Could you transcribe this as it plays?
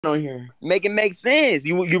on here? Make it make sense.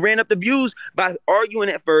 You ran up the views by arguing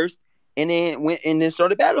at first, and then went and then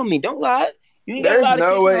started battling me. Don't lie. You ain't got a There's lot of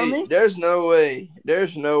no attention on way. me. There's no way.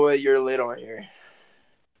 There's no way you're lit on here.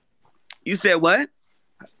 You said what?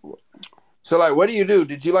 So like, what do you do?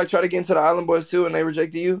 Did you like try to get into the Island Boys too, and they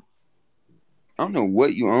rejected you? I don't know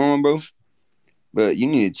what you on, bro, but you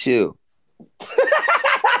need to chill.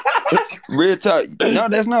 Real talk. No,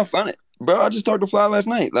 that's not funny, bro. I just talked to Fly last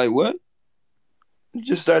night. Like what? You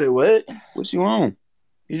just started what? What you on?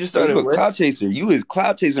 You just Bro, started you a what? cloud chaser. You is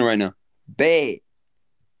cloud chasing right now. Bad.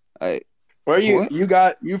 Like Where you?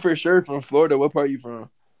 what? You for sure from Florida. What part are you from?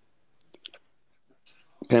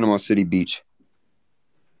 Panama City Beach.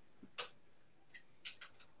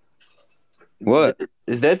 What?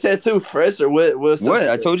 Is that tattoo fresh or what? What?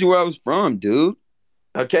 I told you where I was from, dude.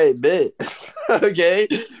 Okay, bet. Okay.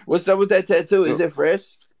 What's up with that tattoo? Is it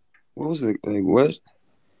fresh? What was it? Like what?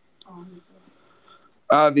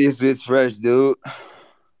 Obviously, it's fresh, dude.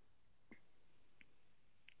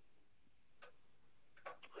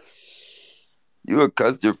 You a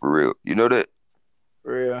custard for real. You know that?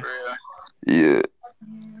 For real. Yeah.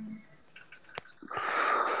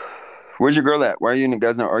 Where's your girl at? Why are you and the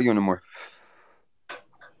guys not arguing anymore?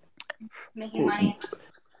 Making money.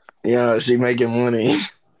 Yeah, she making money.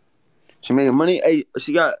 She making money? Hey,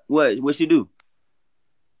 she got what? What she do?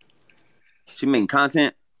 She making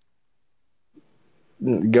content?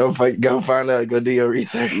 Go find out. Go do your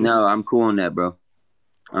research. No, I'm cool on that, bro.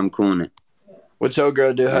 I'm cool on it. What your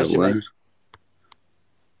girl do? How Like, she what? make?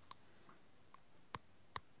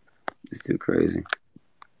 It's too crazy.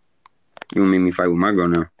 You gonna make me fight with my girl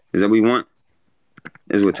now? Is that what you want?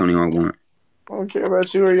 That's what Tony Hawk want. I don't care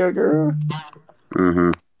about you or your girl.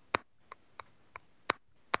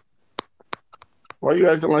 Why you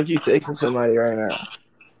acting like you texting somebody right now?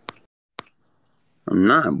 I'm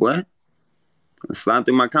not, boy. Slide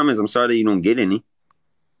through my comments. I'm sorry that you don't get any.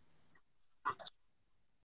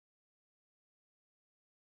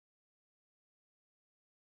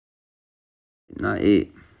 Not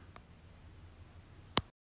it.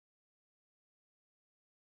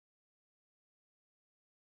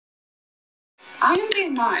 I'm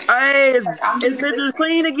getting mine. Hey, it's bitches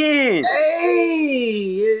clean again.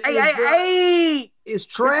 Hey, Hey. it's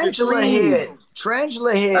Tarantula clean. Head.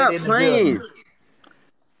 Tarantula Head Stop in the playing. building.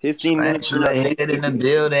 His team Tarantula Head in the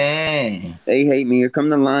building. They hate me. Here come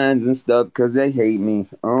the Lions and stuff because they hate me.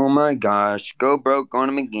 Oh my gosh. Go broke on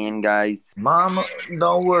them again, guys. Mama,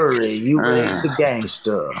 don't worry. You raised the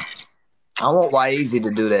gangster. I want Wyezy to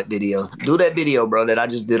do that video. Do that video, bro, that I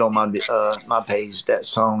just did on my page. That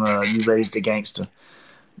song, You Raised the Gangster.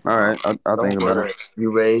 All right. I'll think about it.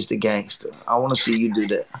 You Raised the Gangster. I want to see you do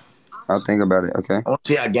that. I'll think about it, okay? I want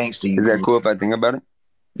to see how gangster you Is can that cool if I think about it?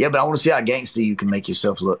 Yeah, but I want to see how gangster you can make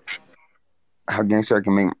yourself look. How gangster I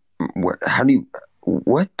can make... What? How do you...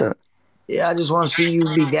 What the... Yeah, I just want to see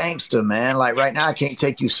you be gangster, man. Like, right now, I can't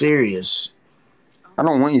take you serious. I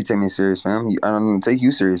don't want you to take me serious, fam. I don't take you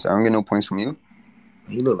serious. I don't get no points from you.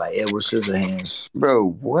 You look like Edward Scissorhands.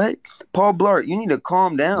 Bro, what? Paul Blart, you need to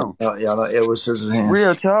calm down. Y'all know Edward Scissorhands.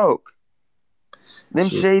 Real talk. Them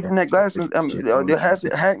shades and that glasses,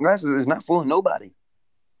 the hat and glasses is not fooling nobody.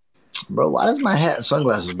 Bro, why does my hat and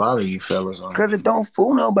sunglasses bother you fellas on Because it don't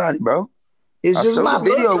fool nobody, bro. It's I just my the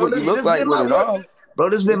video look, what you look like with it all. Bro,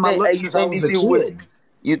 this has been my look since I was a kid.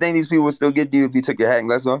 You think these people would still get you if you took your hat and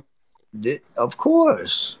glasses off? Of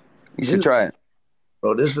course. You should try it.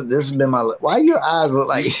 Bro, this has been my look. Why your eyes look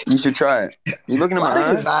like... You should try it. You looking at my eyes?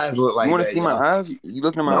 Why do his eyes look like that? You want to see my eyes? You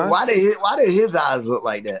looking at my eyes? Why did his eyes look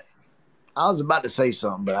like that? I was about to say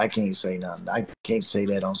something, but I can't say nothing. I can't say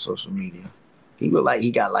that on social media. He look like he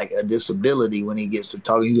got like a disability when he gets to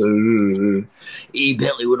talk. He goes, E.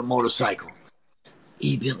 Bentley with a motorcycle.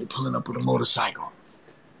 E. Bentley pulling up with a motorcycle.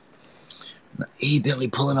 E. Bentley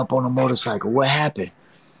pulling up on a motorcycle. What happened?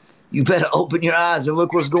 You better open your eyes and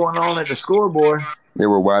look what's going on at the scoreboard. They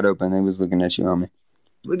were wide open. They was looking at you, homie.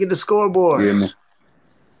 Look at the scoreboard. You hear me?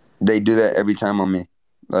 They do that every time on me.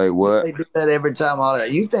 Like what? They do that every time. All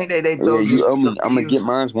that. You think they throw? Yeah, you owe me. I'm gonna get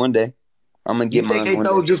mine one day. I'm gonna get mine one day. You think they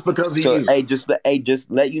throw just because of you? Just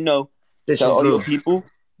let you know. Tell all your people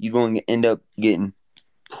you gonna end up getting.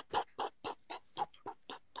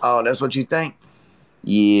 Oh, that's what you think?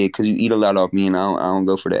 Yeah, cause you eat a lot off me, and I don't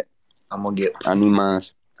go for that. I'm gonna get. I need mine.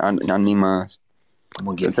 I need mine. I'm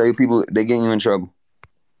gonna get. I tell you, people, they getting you in trouble.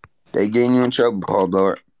 They getting you in trouble, Paul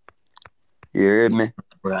Blart. You heard me?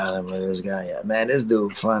 Right with this guy, yeah. Man, this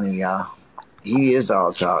dude funny, y'all. He is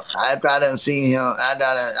all talk. I probably done seen him. I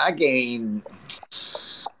can't even.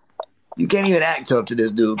 You can't even act tough to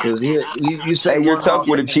this dude because you say Hey, you're one tough wrong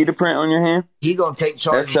with a thing, cheetah print on your hand? he gonna take That's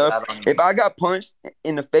charges tough. out on you. If I got punched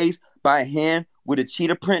in the face by a hand with a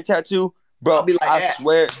cheetah print tattoo, I'll bro, be like I that.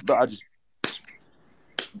 swear, bro,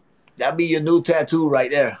 That'd be your new tattoo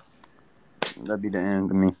right there. that'd be the end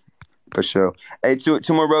of me. For sure. Hey, two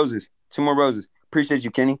more roses. 2 more roses. Appreciate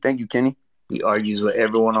you, Kenny. Thank you, Kenny. He argues with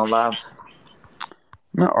everyone on live.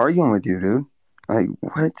 I'm not arguing with you, dude. Like,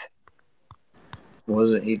 what?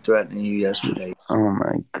 Wasn't he threatening you yesterday? Oh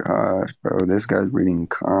my gosh, bro. This guy's reading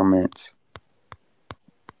comments.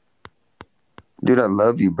 Dude, I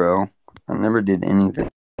love you, bro. I never did anything,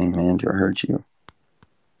 man, to hurt you.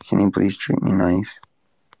 Can you please treat me nice?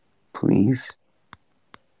 Please?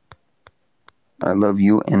 I love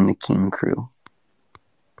you and the King crew.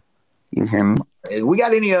 You hear me? We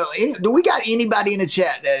got do we got anybody in the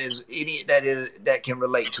chat that can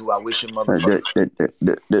relate to I wish a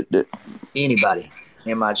motherfucker? Anybody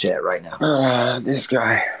in my chat right now? This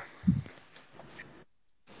guy.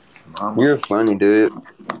 Mama. You're funny, dude.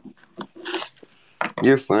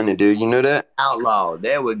 You're funny, dude. You know that? Outlaw.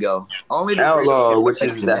 There we go. Only the Outlaw, real can which relate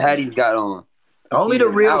is to the that. hat he's got on. Only He's the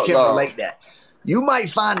an real can outlaw. relate that. You might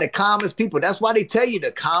find the calmest people. That's why they tell you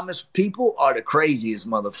the calmest people are the craziest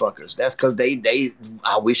motherfuckers. That's because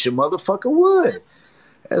I wish a motherfucker would.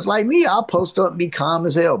 That's like me. I'll post up and be calm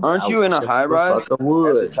as hell. Aren't you in a high rise at the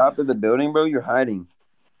would. top of the building, bro? You're hiding.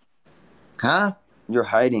 Huh? You're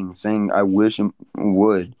hiding, saying, I wish him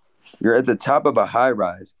would. You're at the top of a high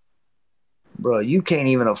rise. Bro, you can't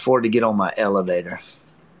even afford to get on my elevator.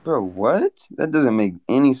 Bro, what? That doesn't make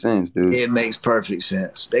any sense, dude. It makes perfect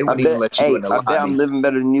sense. They wouldn't even let you in the lobby. I bet I'm living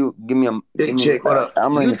better than you. Give me a check. What up?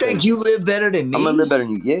 You think you live better than me? I'm gonna live better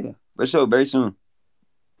than you. Yeah, for sure. Very soon.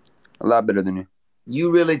 A lot better than you.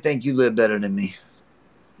 You really think you live better than me?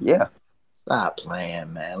 Yeah. Stop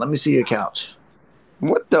playing, man. Let me see your couch.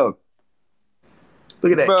 What the?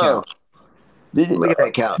 Look at that couch. Look at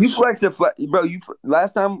that couch. You flexed it, bro.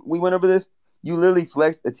 Last time we went over this, you literally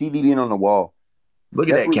flexed a TV being on the wall. Look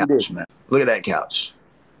at that couch, man. Look at that couch.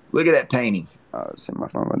 Look at that painting. Oh, it's in my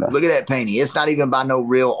phone right now. Look at that painting. It's not even by no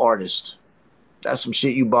real artist. That's some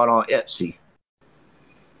shit you bought on Etsy.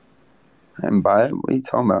 I didn't buy it. What are you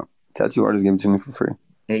talking about? Tattoo artist gave it to me for free.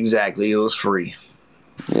 Exactly. It was free.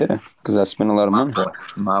 Yeah, because I spent a lot of money.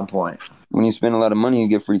 My point. When you spend a lot of money, you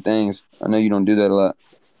get free things. I know you don't do that a lot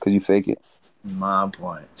because you fake it. My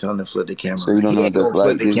point. Tell him to flip the camera. So you don't know what that's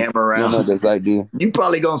like, dude. You don't know what that's like, dude. You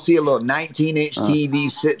probably gonna see a little 19-inch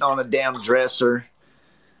TV sitting on a damn dresser.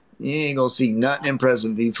 You ain't gonna see nothing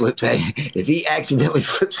impressive if he flips that. If he accidentally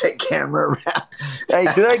flips that camera around. Hey,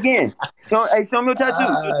 do that again. Show me your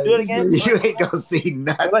tattoo. Do it again. You ain't gonna see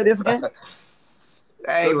nothing. Like this again.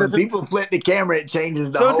 Hey, when people flip the camera, it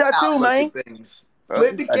changes the whole tattoo, outlook man. of things.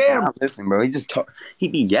 Flip the camera. Listen, bro. He just talk. He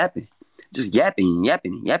be yapping. Just yapping. Man,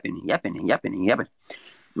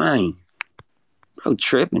 bro,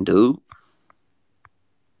 tripping, dude.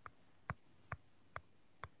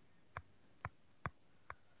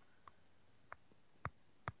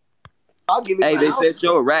 I'll give you. Hey, they said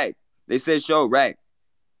show a rack. They said show a rack.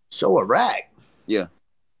 Show a rack. Yeah.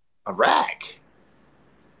 A rack.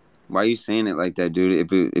 Why are you saying it like that, dude?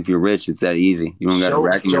 If you're rich, it's that easy. You don't got a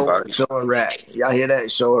rack in your pocket. Show a rack. Y'all hear that?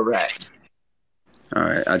 Show a rack. All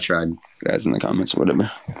right, I tried. Guys in the comments, whatever.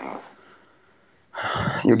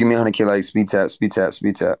 You'll give me 100K like speed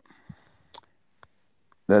tap.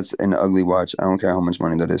 That's an ugly watch. I don't care how much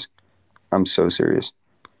money that is. I'm so serious.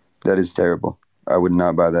 That is terrible. I would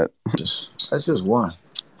not buy that. That's just one.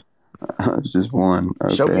 It's just one.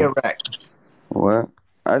 Okay. Show me a rack. What?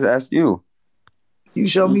 I asked you. You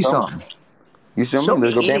show me something. You show me.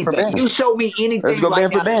 Let's go band for band. You show me anything. Let's go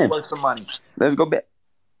band for band. Worth some money. Let's go band.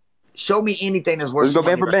 Show me anything that's worth. Let's go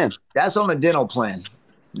band for band. That's on a dental plan.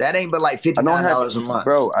 That ain't but like $59 a month.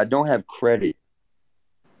 Bro, I don't have credit.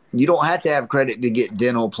 You don't have to have credit to get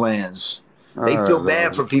dental plans. They feel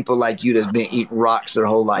bad for people like you that's been eating rocks their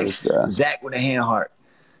whole life. Zach with a hand heart.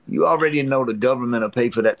 You already know the government will pay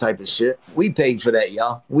for that type of shit. We paid for that,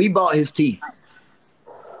 y'all. We bought his teeth.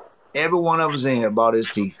 Every one of us in here bought his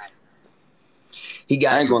teeth. He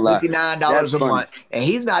got $59 a month. And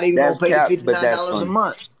he's not even going to pay the $59 a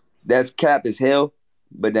month. That's cap as hell,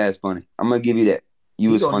 but that's funny. I'm going to give you that.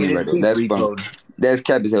 You was funny right there. That's funny. That's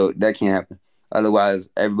cap as hell. That can't happen. Otherwise,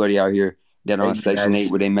 everybody out here that on Section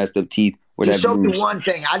 8 where they messed up teeth would have show veneers. me one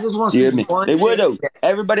thing. I just want to see one thing. They would, though.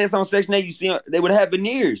 Everybody that's on Section 8, you see, they would have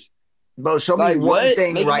veneers. Bro, show me one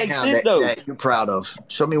thing right now that you're proud of.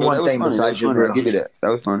 Show me one thing besides your grill. I'll give you that. That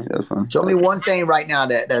was funny. Show me one thing right now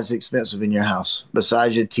that's expensive in your house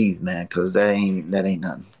besides your teeth, man, because that ain't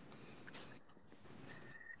nothing.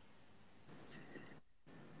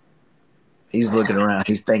 He's looking around.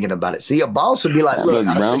 He's thinking about it. See, a boss would be like, look,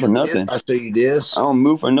 I'll show you this, I'll show you this. I don't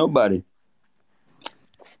move for nobody.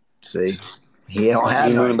 See, he don't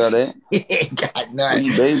have nothing about that. He ain't got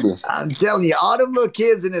nothing. Baby. I'm telling you, all them little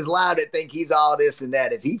kids in his live that think he's all this and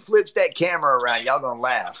that, if he flips that camera around, y'all gonna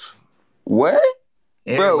laugh. What?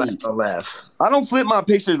 Everybody's gonna laugh. I don't flip my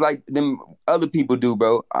pictures like them other people do,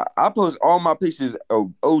 bro. I post all my pictures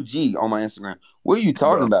of OG on my Instagram. What are you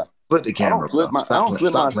talking about? Flip the camera. I don't flip my stuff.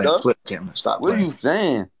 Flip the camera. Stop What playing. are you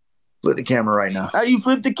saying? Flip the camera right now. How do you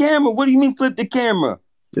flip the camera? What do you mean flip the camera?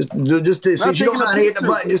 Since you don't know how to hit the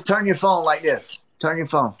button, just turn your phone like this. Turn your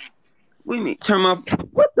phone. What do you mean? Turn my...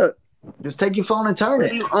 What the... Just take your phone and turn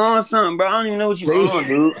it. You on something, bro? I don't even know what you on,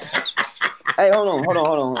 dude. Hey, hold on.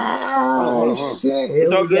 Oh, shit.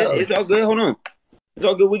 It's all good. Hold on. It's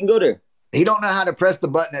all good. We can go there. He don't know how to press the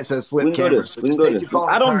button that says flip camera. So just take your phone.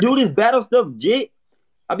 I don't do this battle stuff, jit.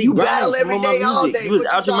 You battle every day, all day. You was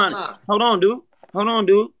out your mind. Hold on, dude.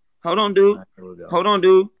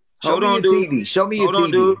 Show me your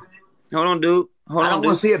TV. Hold on, dude. I don't want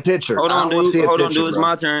to see a picture. Hold on, dude.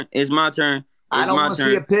 It's my turn. I don't want to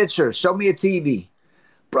see a picture. Show me a TV.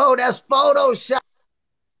 Bro, that's Photoshop.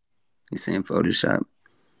 He's saying Photoshop.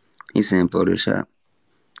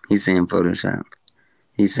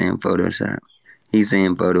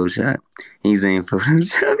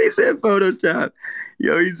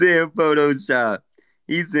 Yo, he saying Photoshop.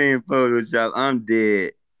 I'm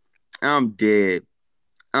dead.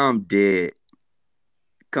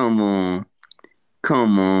 Come on.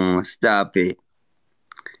 Stop it.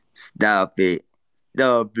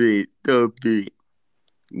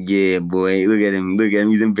 Yeah, boy. Look at him.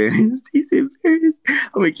 He's embarrassed. I'm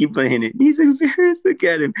gonna keep playing it. He's embarrassed. Look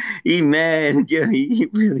at him. He mad. Yo, he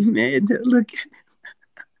really mad though. Look at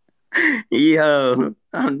him. Yo,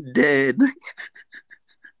 I'm dead.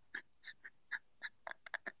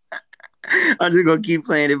 I'm just gonna keep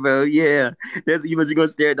playing it, bro. Yeah. You must gonna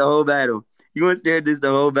stare at the whole battle. You gonna stare at this the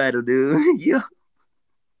whole battle, dude. Yo.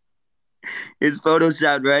 It's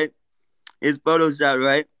Photoshopped, right?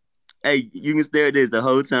 Hey, you can stare at this the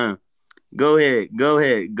whole time. Go ahead.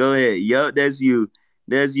 Yup, that's you.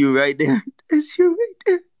 That's you right there.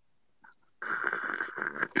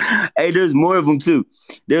 Hey, there's more of them too.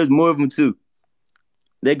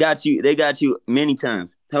 They got you many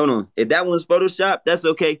times. Hold on. If that one's Photoshop, that's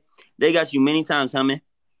okay. They got you many times, huh, man?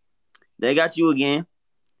 They got you again.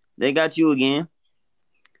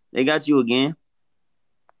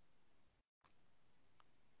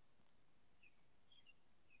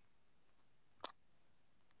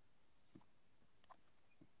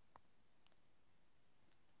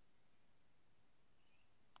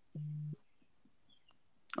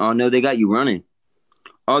 Oh, no, they got you running.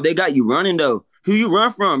 Oh, they got you running, though. Who you run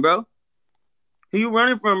from, bro? Who you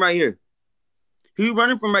running from right here? Who you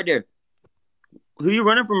running from right there? Who you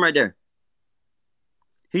running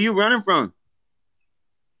from?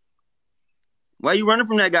 Why you running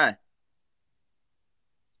from that guy?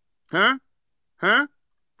 Huh?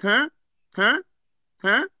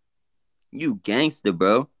 You gangster,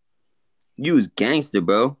 bro. You's gangster,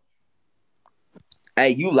 bro. Hey,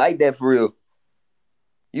 you like that for real.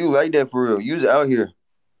 You's out here.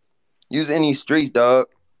 You's in these streets, dog.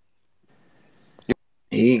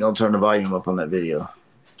 He ain't gonna turn the volume up on that video.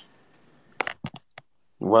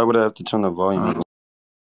 Why would I have to turn the volume up?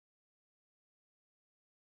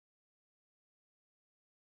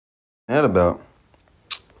 Mad about?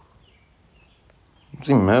 What's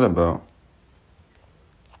he mad about?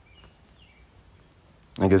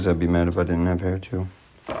 I guess I'd be mad if I didn't have hair too.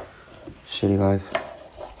 Shitty life.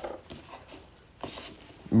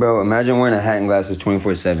 Bro, imagine wearing a hat and glasses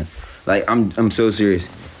 24/7. Like, I'm so serious.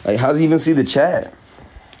 Like, how's he even see the chat?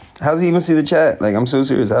 Like, I'm so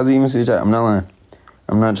serious. How's he even see the chat? I'm not lying.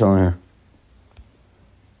 I'm not trolling her.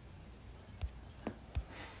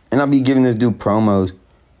 And I'll be giving this dude promos.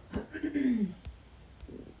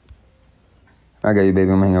 I got you,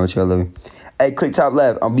 baby. I'm hanging out with you. I love you. Hey, click top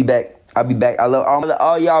left. I'll be back. I love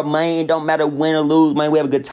all y'all, man. Don't matter win or lose, man. We have a good time.